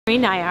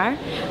Naureen Nayyar.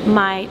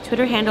 My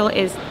Twitter handle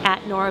is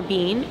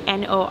 @Norabean,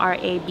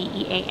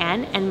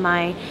 Norabean, and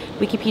my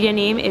Wikipedia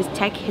name is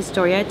Tech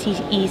Historia,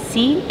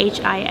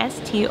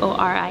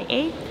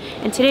 Techhistoria.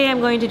 And today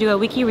I'm going to do a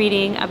wiki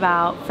reading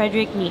about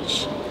Friedrich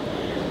Nietzsche.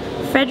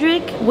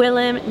 Friedrich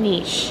Wilhelm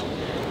Nietzsche,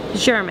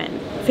 German,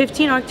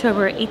 15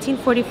 October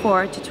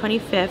 1844 to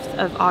 25th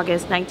of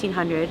August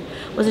 1900,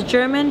 was a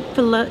German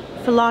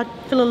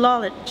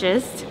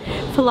philologist,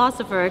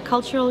 philosopher,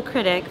 cultural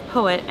critic,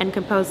 poet, and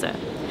composer.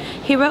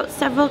 He wrote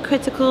several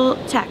critical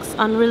texts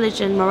on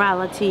religion,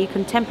 morality,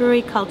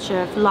 contemporary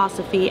culture,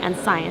 philosophy, and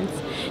science,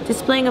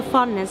 displaying a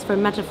fondness for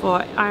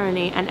metaphor,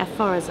 irony, and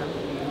aphorism.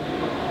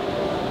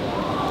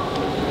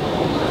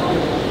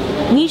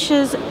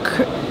 Nietzsche's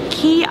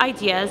key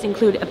ideas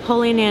include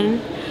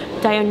Apollonian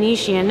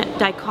Dionysian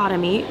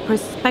dichotomy,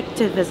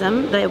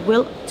 perspectivism, the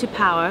will to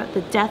power,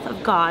 the death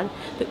of God,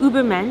 the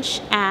Übermensch,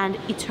 and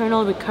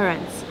eternal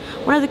recurrence.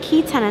 One of the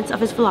key tenets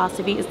of his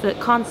philosophy is the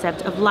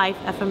concept of life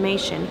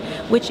affirmation,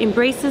 which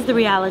embraces the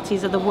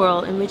realities of the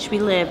world in which we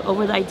live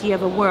over the idea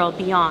of a world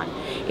beyond.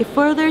 It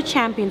further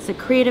champions the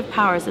creative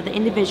powers of the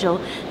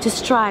individual to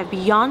strive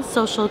beyond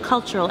social,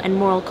 cultural, and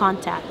moral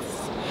contexts.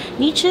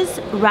 Nietzsche's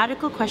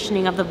radical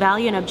questioning of the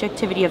value and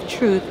objectivity of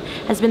truth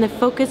has been the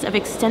focus of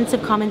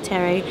extensive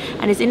commentary,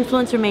 and his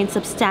influence remains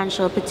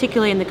substantial,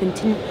 particularly in the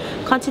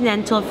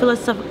continental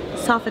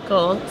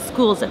philosophical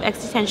schools of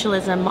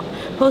existentialism,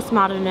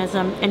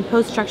 postmodernism, and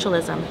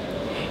post-structuralism.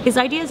 His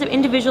ideas of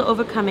individual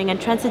overcoming and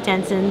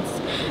transcendence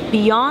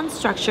beyond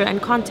structure and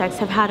context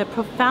have had a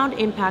profound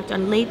impact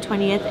on late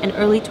 20th and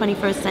early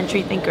 21st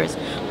century thinkers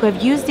who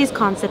have used these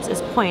concepts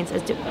as points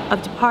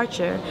of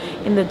departure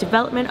in the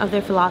development of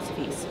their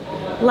philosophies.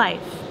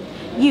 Life.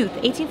 Youth,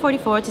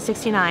 1844 to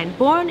 69.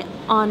 Born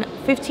on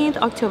 15th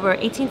October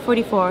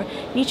 1844,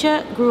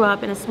 Nietzsche grew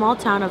up in a small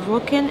town of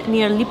Rocken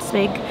near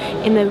Leipzig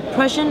in the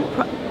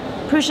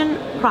Prussian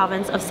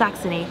province of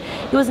Saxony.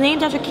 He was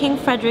named after King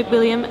Frederick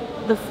William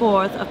IV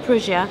of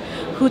Prussia,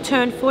 who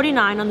turned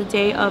 49 on the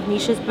day of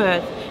Nietzsche's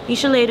birth.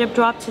 Nietzsche later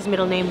dropped his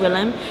middle name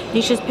Wilhelm.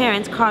 Nietzsche's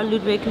parents, Karl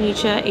Ludwig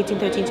Nietzsche,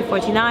 1813 to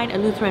 49, a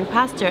Lutheran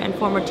pastor and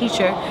former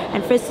teacher,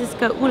 and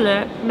Franziska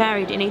Uller,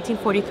 married in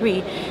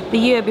 1843, the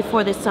year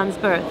before their son's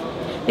birth.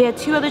 They had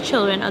two other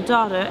children, a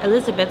daughter,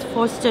 Elisabeth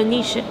Forster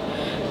Nietzsche,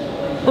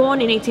 born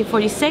in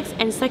 1846,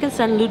 and second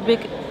son,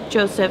 Ludwig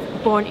Joseph,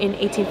 born in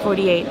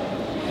 1848.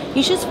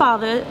 Nietzsche's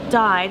father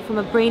died from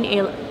a brain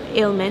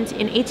ailment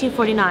in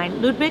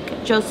 1849. Ludwig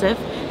Joseph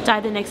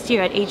died the next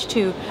year at age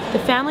 2. The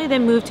family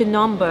then moved to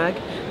Naumburg,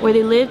 where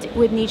they lived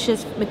with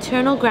Nietzsche's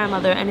maternal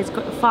grandmother and his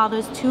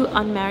father's two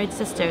unmarried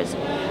sisters.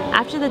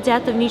 After the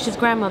death of Nietzsche's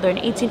grandmother in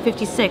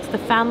 1856, the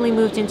family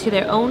moved into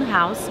their own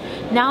house,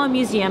 now a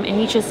museum in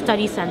Nietzsche's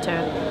study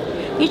center.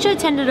 Nietzsche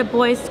attended a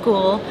boys'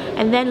 school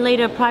and then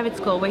later a private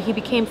school where he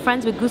became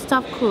friends with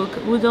Gustav Krug,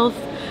 Rudolf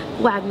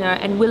Wagner,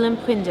 and Wilhelm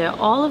Pinder,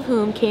 all of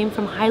whom came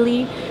from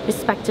highly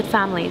respected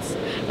families.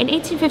 In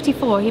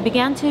 1854, he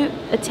began to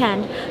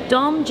attend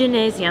Dom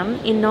Gymnasium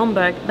in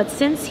Naumburg, but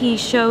since he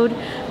showed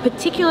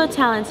particular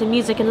talents in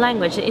music and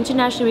language, the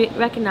internationally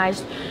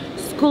recognized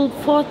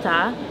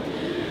Schulpforta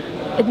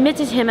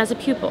admitted him as a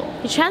pupil.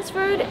 He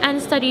transferred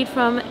and studied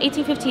from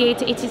 1858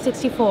 to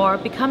 1864,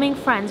 becoming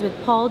friends with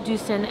Paul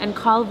Deussen and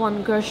Karl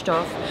von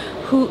Gersdorff,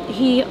 who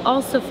he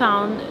also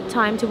found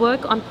time to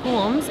work on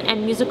poems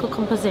and musical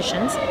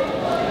compositions.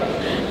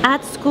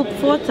 At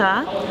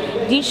Schulpforta,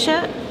 Nietzsche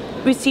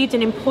received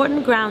an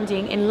important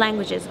grounding in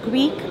languages,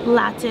 Greek,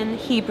 Latin,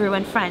 Hebrew,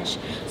 and French,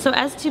 so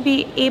as to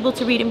be able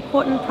to read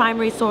important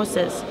primary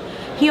sources.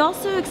 He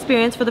also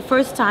experienced for the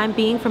first time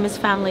being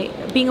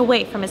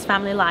away from his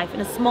family life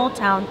in a small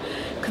town,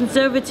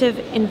 conservative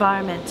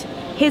environment.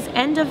 His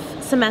end of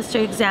semester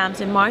exams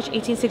in March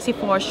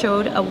 1864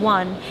 showed a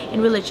 1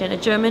 in religion, a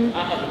German,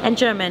 a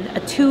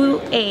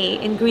 2A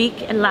in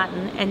Greek and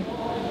Latin, and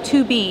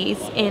 2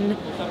 Bs in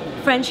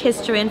French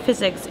history and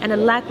physics, and a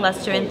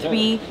lackluster in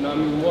 3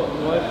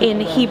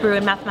 in Hebrew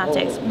and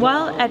mathematics.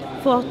 While at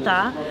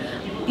Forta,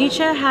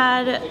 Nietzsche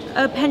had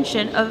a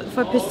penchant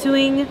for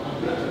pursuing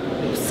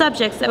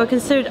subjects that were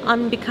considered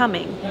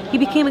unbecoming. He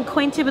became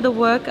acquainted with the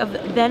work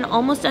of then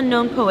almost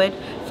unknown poet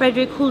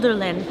Friedrich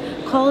Hölderlin,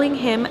 calling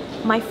him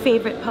 "my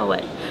favorite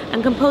poet,"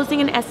 and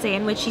composing an essay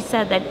in which he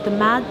said that the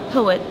mad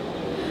poet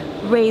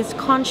raised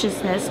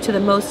consciousness to the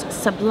most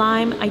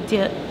sublime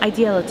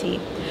ideality.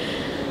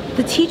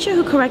 The teacher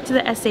who corrected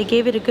the essay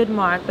gave it a good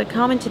mark, but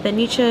commented that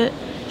Nietzsche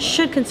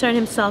should concern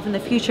himself in the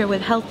future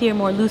with healthier,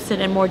 more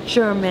lucid, and more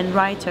German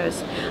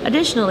writers.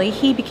 Additionally,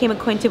 he became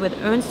acquainted with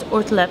Ernst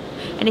Ortlepp,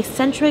 an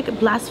eccentric,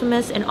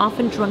 blasphemous, and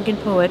often drunken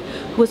poet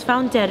who was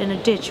found dead in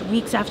a ditch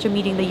weeks after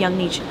meeting the young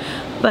Nietzsche,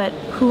 but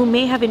who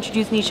may have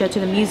introduced Nietzsche to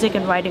the music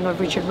and writing of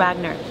Richard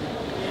Wagner.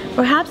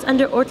 Perhaps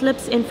under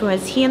Ortlepp's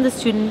influence, he and a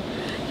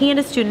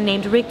student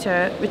named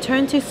Richter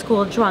returned to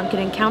school drunk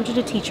and encountered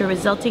a teacher,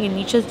 resulting in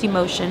Nietzsche's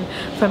demotion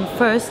from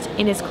first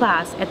in his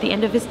class at the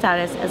end of his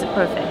status as a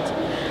prefect.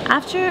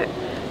 After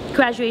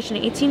graduation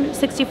in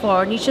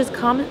 1864, Nietzsche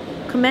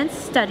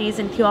commenced studies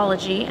in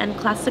theology and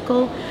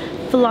classical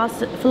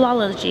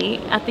philology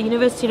at the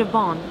University of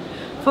Bonn.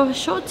 For a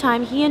short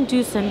time, he and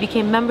Dusen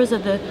became members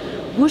of the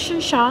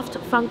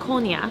Wissenschaft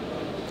Franconia.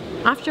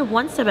 After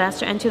one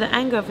semester, and to the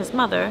anger of his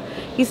mother,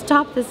 he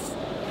stopped his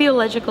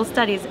theological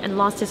studies and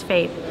lost his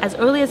faith. As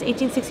early as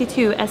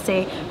 1862,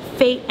 essay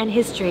Fate and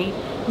History,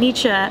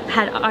 Nietzsche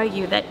had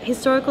argued that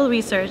historical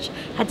research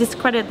had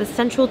discredited the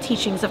central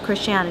teachings of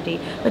Christianity,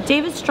 but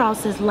David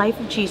Strauss's Life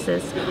of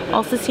Jesus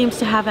also seems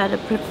to have had a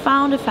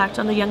profound effect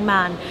on the young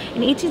man.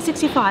 In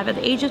 1865, at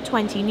the age of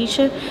 20,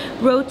 Nietzsche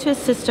wrote to his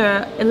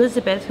sister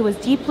Elizabeth, who was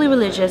deeply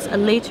religious, a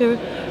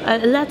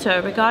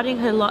letter regarding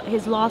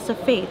his loss of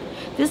faith.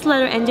 This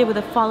letter ended with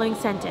the following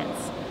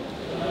sentence: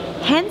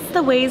 "Hence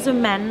the ways of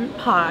men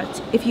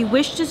part. If you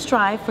wish to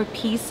strive for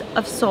peace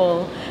of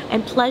soul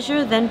and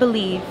pleasure, then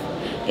believe.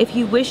 If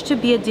you wish to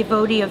be a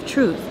devotee of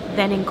truth,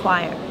 then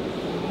inquire."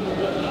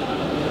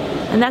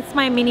 And that's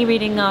my mini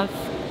reading of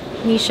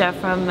Nietzsche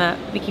from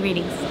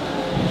WikiReadings.